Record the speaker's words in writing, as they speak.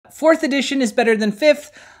4th edition is better than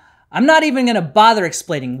 5th. I'm not even going to bother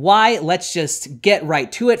explaining why. Let's just get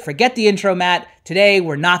right to it. Forget the intro, Matt. Today,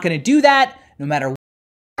 we're not going to do that, no matter what.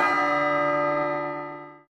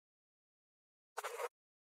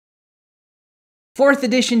 4th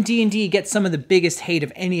edition D&D gets some of the biggest hate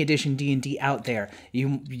of any edition D&D out there.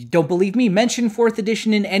 You don't believe me? Mention 4th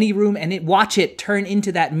edition in any room and watch it turn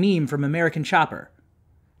into that meme from American Chopper.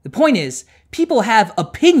 The point is, people have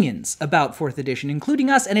opinions about 4th edition, including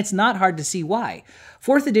us, and it's not hard to see why.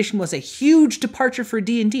 4th edition was a huge departure for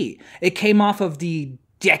D&D. It came off of the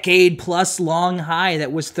decade-plus long high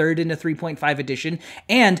that was 3rd into 3.5 edition,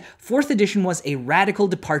 and 4th edition was a radical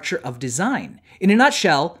departure of design. In a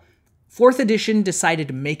nutshell, 4th edition decided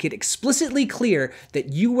to make it explicitly clear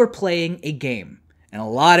that you were playing a game. And a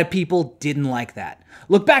lot of people didn't like that.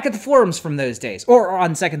 Look back at the forums from those days. Or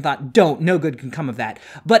on second thought, don't. No good can come of that.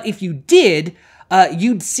 But if you did,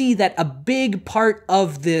 you'd see that a big part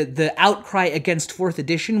of the outcry against 4th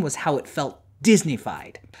edition was how it felt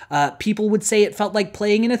Disneyfied. People would say it felt like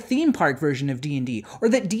playing in a theme park version of D&D, or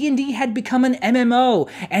that D&D had become an MMO,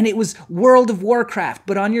 and it was World of Warcraft,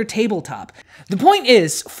 but on your tabletop. The point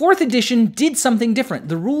is, 4th edition did something different.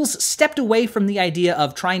 The rules stepped away from the idea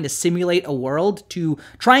of trying to simulate a world to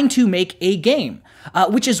trying to make a game,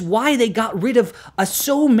 which is why they got rid of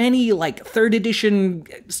so many like 3rd edition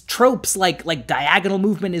tropes like diagonal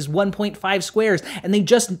movement is 1.5 squares, and they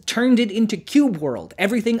just turned it into cube world.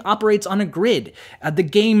 Everything operates on a grid. The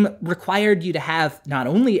game required you to have not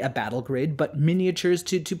only a battle grid, but miniatures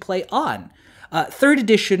to play on. 3rd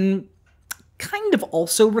edition kind of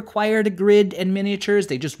also required a grid and miniatures.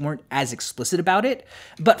 They just weren't as explicit about it.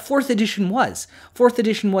 But 4th edition was. 4th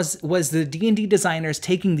edition was the D&D designers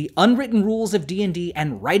taking the unwritten rules of D&D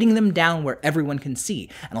and writing them down where everyone can see.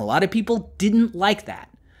 And a lot of people didn't like that.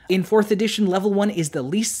 In 4th edition, level 1 is the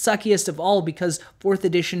least suckiest of all because 4th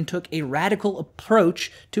edition took a radical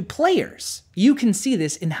approach to players. You can see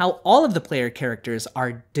this in how all of the player characters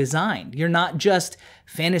are designed. You're not just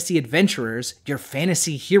fantasy adventurers, you're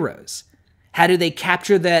fantasy heroes. How do they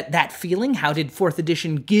capture that feeling? How did 4th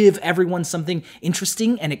edition give everyone something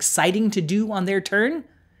interesting and exciting to do on their turn?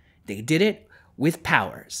 They did it with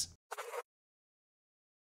powers.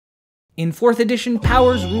 In 4th edition,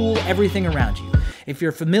 powers rule everything around you. If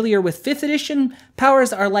you're familiar with 5th edition,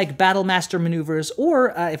 powers are like Battle Master maneuvers,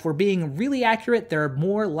 or if we're being really accurate, they're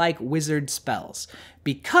more like wizard spells.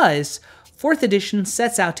 Because 4th edition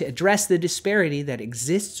sets out to address the disparity that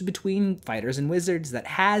exists between fighters and wizards that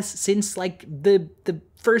has since like the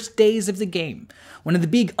first days of the game. One of the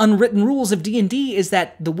big unwritten rules of D&D is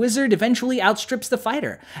that the wizard eventually outstrips the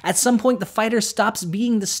fighter. At some point, the fighter stops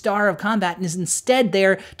being the star of combat and is instead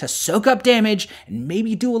there to soak up damage and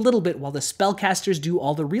maybe do a little bit while the spellcasters do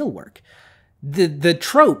all the real work. The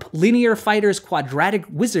trope, linear fighters, quadratic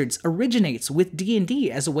wizards, originates with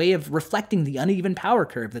D&D as a way of reflecting the uneven power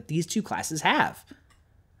curve that these two classes have.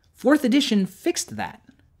 4th edition fixed that.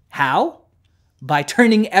 How? By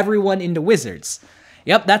turning everyone into wizards.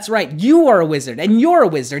 Yep, that's right. You are a wizard, and you're a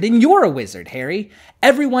wizard, and you're a wizard, Harry.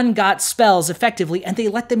 Everyone got spells effectively, and they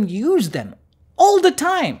let them use them all the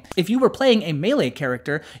time. If you were playing a melee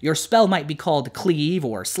character, your spell might be called Cleave,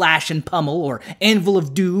 or Slash and Pummel, or Anvil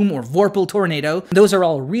of Doom, or Vorpal Tornado. Those are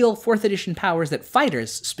all real 4th edition powers that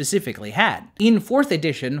fighters specifically had. In 4th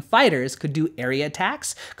edition, fighters could do area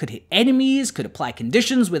attacks, could hit enemies, could apply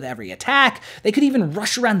conditions with every attack. They could even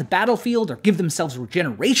rush around the battlefield, or give themselves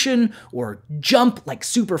regeneration, or jump like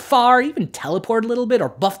super far, even teleport a little bit, or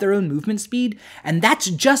buff their own movement speed. And that's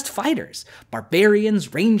just fighters.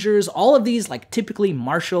 Barbarians, rangers, all of these like typically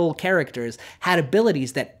martial characters had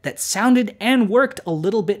abilities that sounded and worked a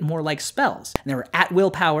little bit more like spells. And there were at-will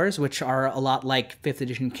powers, which are a lot like 5th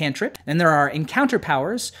edition cantrip. And there are encounter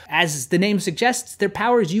powers. As the name suggests, they're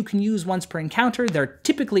powers you can use once per encounter. They're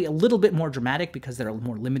typically a little bit more dramatic because they're a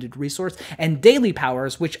more limited resource. And daily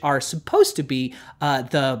powers, which are supposed to be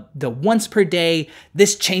the once per day,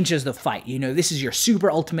 this changes the fight. You know, this is your super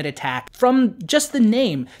ultimate attack. From just the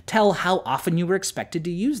name, tell how often you were expected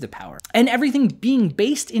to use the power. And everything being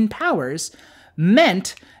based in powers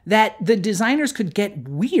meant that the designers could get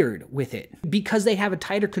weird with it. Because they have a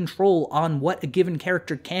tighter control on what a given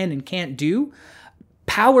character can and can't do,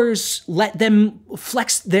 powers let them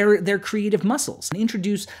flex their creative muscles and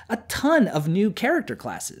introduce a ton of new character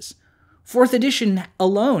classes. 4th edition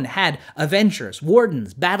alone had Avengers,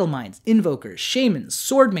 Wardens, Battle Minds, Invokers, Shamans,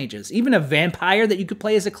 Sword Mages, even a Vampire that you could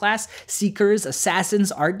play as a class, Seekers,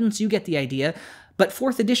 Assassins, Ardents, you get the idea. But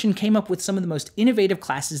 4th edition came up with some of the most innovative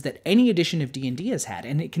classes that any edition of D&D has had,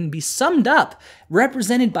 and it can be summed up,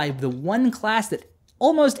 represented by the one class that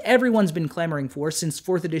almost everyone's been clamoring for since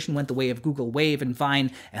 4th edition went the way of Google Wave and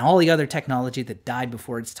Vine and all the other technology that died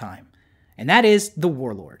before its time. And that is the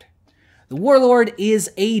Warlord. The Warlord is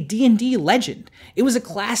a D&D legend. It was a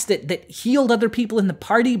class that healed other people in the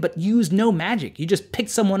party but used no magic. You just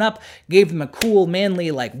picked someone up, gave them a cool, manly,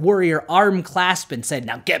 like, warrior arm clasp and said,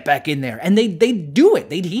 now get back in there. And they'd do it.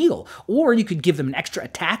 They'd heal. Or you could give them an extra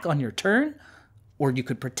attack on your turn, or you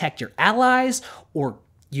could protect your allies, or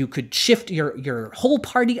you could shift your whole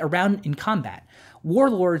party around in combat.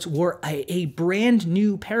 Warlords were a brand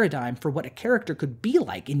new paradigm for what a character could be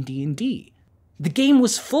like in D&D. The game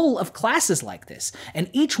was full of classes like this, and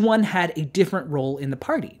each one had a different role in the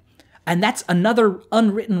party. And that's another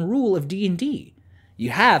unwritten rule of D&D. You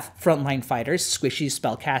have frontline fighters, squishy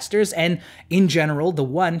spellcasters, and in general, the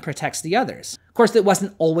one protects the others. Of course, that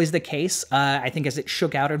wasn't always the case. I think as it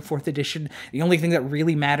shook out in 4th edition, the only thing that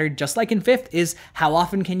really mattered, just like in 5th, is how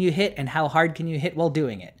often can you hit and how hard can you hit while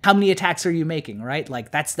doing it. How many attacks are you making, right? Like,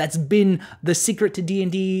 that's been the secret to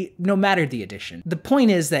D&D no matter the edition. The point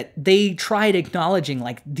is that they tried acknowledging,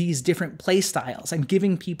 like, these different play styles and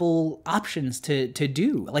giving people options to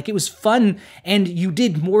do. Like, it was fun, and you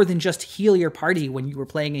did more than just heal your party when you were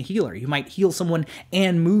playing a healer. You might heal someone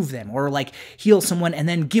and move them, or, like, heal someone and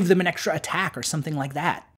then give them an extra attack or something like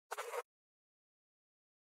that.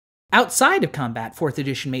 Outside of combat, 4th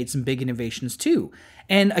edition made some big innovations too.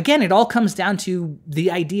 And again, it all comes down to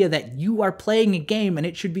the idea that you are playing a game and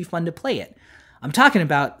it should be fun to play it. I'm talking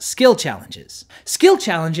about skill challenges. Skill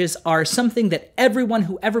challenges are something that everyone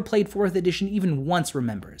who ever played 4th edition even once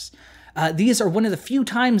remembers. These are one of the few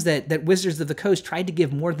times that Wizards of the Coast tried to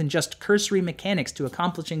give more than just cursory mechanics to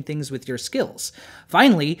accomplishing things with your skills.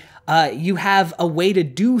 Finally, you have a way to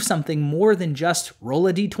do something more than just roll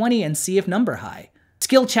a d20 and see if number high.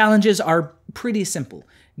 Skill challenges are pretty simple.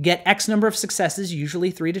 Get X number of successes,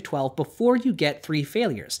 usually 3 to 12, before you get 3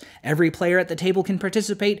 failures. Every player at the table can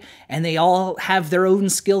participate, and they all have their own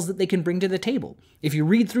skills that they can bring to the table. If you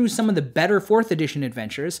read through some of the better 4th edition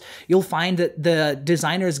adventures, you'll find that the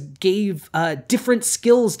designers gave different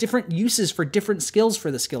skills, different uses for different skills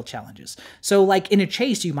for the skill challenges. So like in a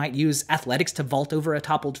chase, you might use athletics to vault over a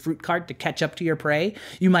toppled fruit cart to catch up to your prey.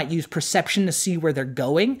 You might use perception to see where they're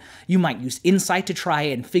going. You might use insight to try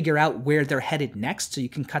and figure out where they're headed next so you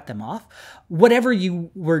can cut them off. Whatever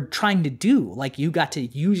you were trying to do, like you got to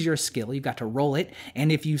use your skill, you got to roll it,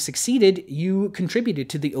 and if you succeeded, you contributed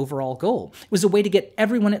to the overall goal. It was a way to get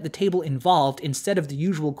everyone at the table involved instead of the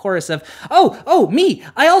usual chorus of, oh, me,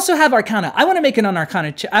 I also have Arcana. I want to make an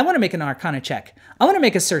Arcana check. I want to make an Arcana check. I want to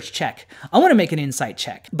make a search check. I want to make an insight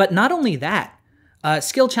check. But not only that,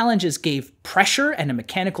 skill challenges gave pressure and a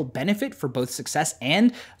mechanical benefit for both success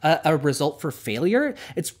and a result for failure.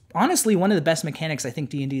 It's honestly one of the best mechanics I think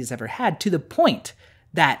D&D has ever had, to the point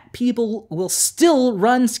that people will still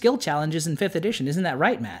run skill challenges in 5th edition. Isn't that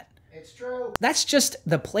right, Matt? It's true. That's just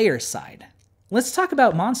the player side. Let's talk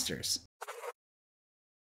about monsters.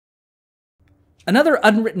 Another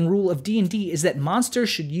unwritten rule of D&D is that monsters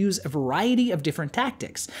should use a variety of different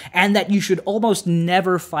tactics, and that you should almost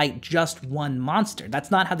never fight just one monster.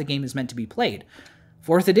 That's not how the game is meant to be played.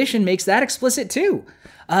 4th edition makes that explicit too.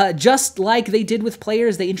 Just like they did with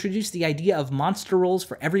players, they introduced the idea of monster rolls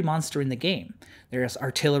for every monster in the game. There's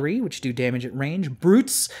artillery, which do damage at range,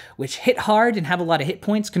 brutes, which hit hard and have a lot of hit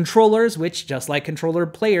points, controllers, which, just like controller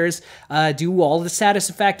players, do all the status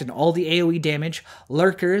effect and all the AoE damage,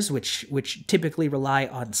 lurkers, which typically rely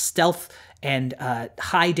on stealth and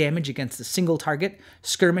high damage against a single target,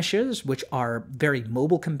 skirmishers, which are very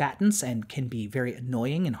mobile combatants and can be very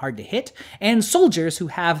annoying and hard to hit, and soldiers who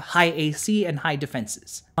have high AC and high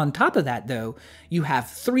defenses. On top of that, though, you have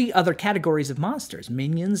 3 other categories of monsters: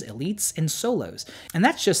 minions, elites, and solos. And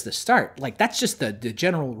that's just the start. Like, that's just the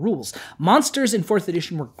general rules. Monsters in 4th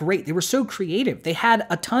edition were great. They were so creative. They had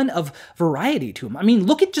a ton of variety to them. I mean,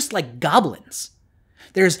 look at just like goblins.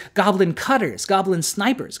 There's goblin cutters, goblin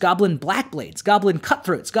snipers, goblin blackblades, goblin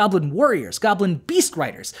cutthroats, goblin warriors, goblin beast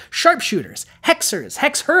riders, sharpshooters, hexers,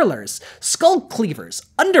 hex hurlers, skull cleavers,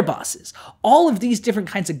 underbosses. All of these different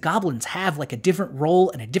kinds of goblins have like a different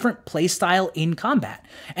role and a different play style in combat.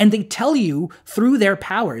 And they tell you through their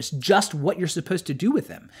powers just what you're supposed to do with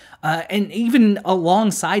them. And even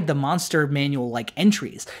alongside the monster manual like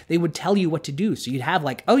entries, they would tell you what to do. So you'd have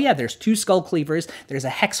like, oh yeah, there's 2 skull cleavers, there's a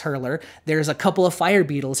hex hurler, there's a couple of fire fire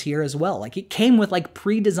beetles here as well. Like, it came with like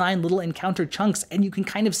pre-designed little encounter chunks, and you can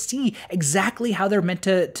kind of see exactly how they're meant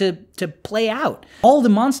to play out. All the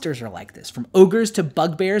monsters are like this, from ogres to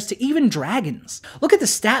bugbears to even dragons. Look at the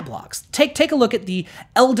stat blocks. Take a look at the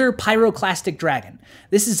Elder Pyroclastic Dragon.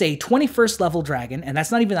 This is a 21st level dragon, and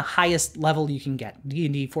that's not even the highest level you can get.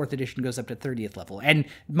 D&D 4th edition goes up to 30th level, and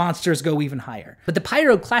monsters go even higher. But the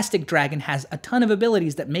Pyroclastic Dragon has a ton of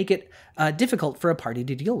abilities that make it difficult for a party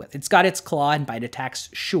to deal with. It's got its claw and bite attacks,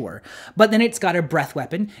 sure, but then it's got a breath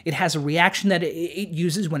weapon. It has a reaction that it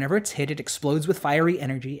uses whenever it's hit. It explodes with fiery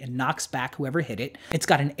energy and knocks back whoever hit it. It's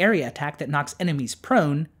got an area attack that knocks enemies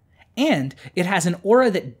prone, and it has an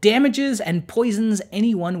aura that damages and poisons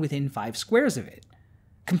anyone within 5 squares of it.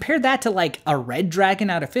 Compare that to like a red dragon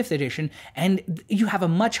out of 5th edition, and you have a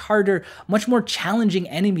much harder, much more challenging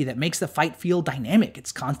enemy that makes the fight feel dynamic.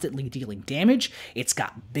 It's constantly dealing damage, it's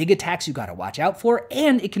got big attacks you gotta watch out for,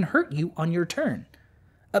 and it can hurt you on your turn.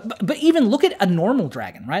 But even look at a normal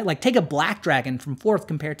dragon, right? Like, take a black dragon from 4th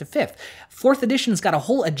compared to 5th. 4th edition's got a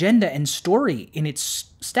whole agenda and story in its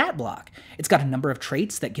stat block. It's got a number of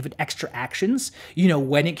traits that give it extra actions. You know,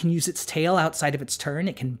 when it can use its tail outside of its turn,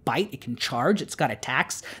 it can bite, it can charge, it's got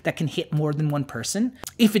attacks that can hit more than one person.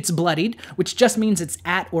 If it's bloodied, which just means it's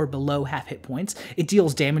at or below half hit points, it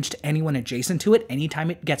deals damage to anyone adjacent to it anytime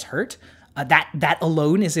it gets hurt. That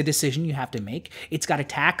alone is a decision you have to make. It's got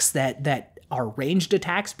attacks that are ranged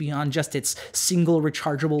attacks beyond just its single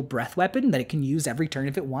rechargeable breath weapon that it can use every turn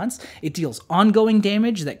if it wants. It deals ongoing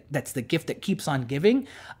damage, that's the gift that keeps on giving.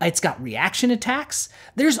 It's got reaction attacks.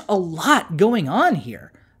 There's a lot going on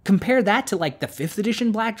here. Compare that to like the 5th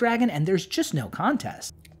edition Black Dragon, and there's just no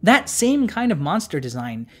contest. That same kind of monster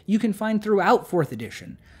design you can find throughout 4th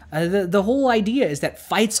edition. The whole idea is that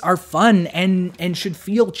fights are fun and should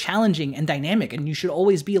feel challenging and dynamic, and you should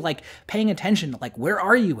always be like paying attention to like, where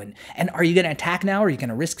are you, and are you going to attack now? Are you going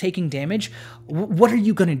to risk taking damage? What are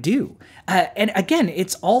you going to do? And again,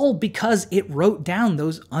 it's all because it wrote down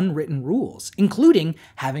those unwritten rules, including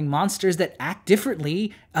having monsters that act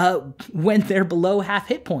differently when they're below half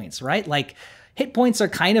hit points, right? Like, hit points are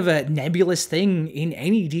kind of a nebulous thing in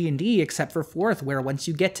any D&D except for 4th, where once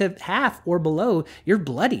you get to half or below, you're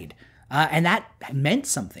bloodied. And that meant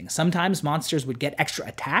something. Sometimes monsters would get extra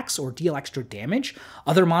attacks or deal extra damage.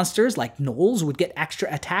 Other monsters, like gnolls, would get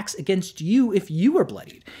extra attacks against you if you were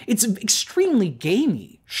bloodied. It's extremely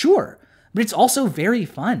gamey, sure, but it's also very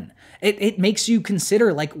fun. It makes you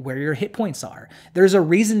consider like where your hit points are. There's a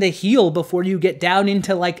reason to heal before you get down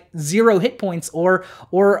into like 0 hit points or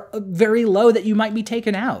very low that you might be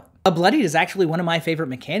taken out. A bloodied is actually one of my favorite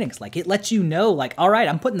mechanics. Like, it lets you know, like, all right,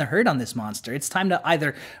 I'm putting the hurt on this monster. It's time to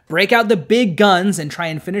either break out the big guns and try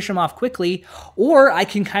and finish him off quickly, or I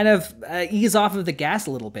can kind of ease off of the gas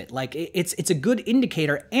a little bit. Like, it's a good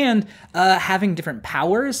indicator, and having different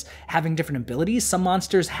powers, having different abilities. Some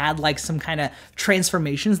monsters had like some kind of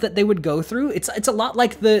transformations that they would go through. It's a lot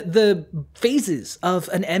like the phases of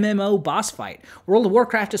an MMO boss fight. World of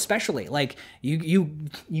Warcraft especially. Like, you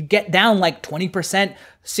get down like 20%,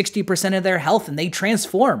 60% of their health, and they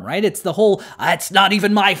transform, right? It's the whole, it's not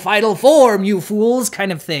even my final form, you fools,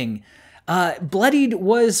 kind of thing. Bloodied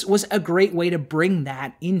was a great way to bring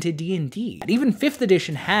that into D&D. Even 5th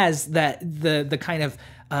edition has the kind of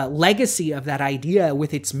legacy of that idea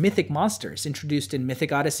with its mythic monsters introduced in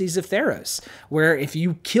Mythic Odysseys of Theros, where if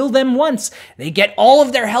you kill them once, they get all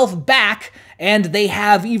of their health back, and they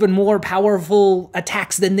have even more powerful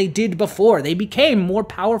attacks than they did before. They became more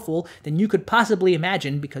powerful than you could possibly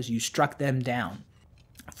imagine because you struck them down.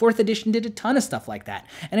 4th edition did a ton of stuff like that,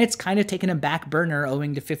 and it's kind of taken a back burner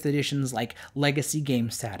owing to 5th edition's like legacy game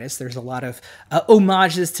status. There's a lot of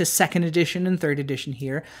homages to 2nd edition and 3rd edition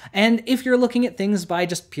here, and if you're looking at things by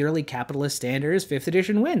just purely capitalist standards, 5th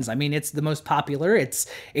edition wins. I mean, it's the most popular, it's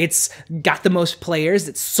got the most players,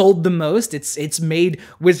 it's sold the most, it's made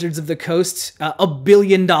Wizards of the Coast $1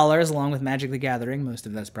 billion along with Magic the Gathering. Most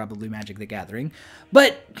of that's probably Magic the Gathering.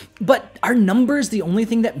 But are numbers the only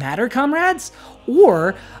thing that matter, comrades?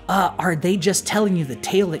 Or are they just telling you the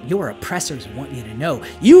tale that your oppressors want you to know?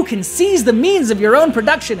 You can seize the means of your own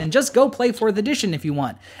production and just go play 4th edition if you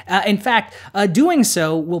want. In fact, doing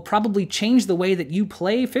so will probably change the way that you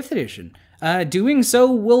play 5th edition. Doing so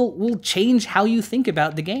will change how you think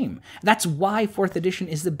about the game. That's why 4th edition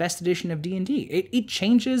is the best edition of D&D. It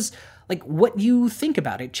changes like what you think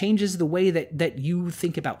about. It changes the way that you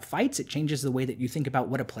think about fights. It changes the way that you think about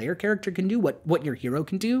what a player character can do, what your hero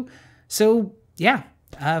can do. So yeah,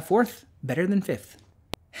 4th, better than 5th.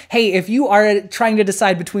 Hey, if you are trying to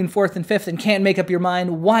decide between 4th and 5th and can't make up your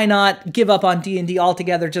mind, why not give up on D&D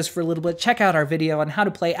altogether just for a little bit? Check out our video on how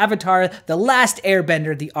to play Avatar: The Last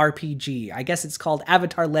Airbender, the RPG. I guess it's called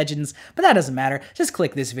Avatar Legends, but that doesn't matter. Just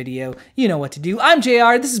click this video. You know what to do. I'm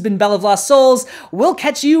JR. This has been Bell of Lost Souls. We'll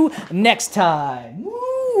catch you next time.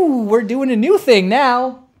 Woo, we're doing a new thing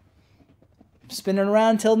now. I'm spinning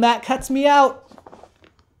around till Matt cuts me out.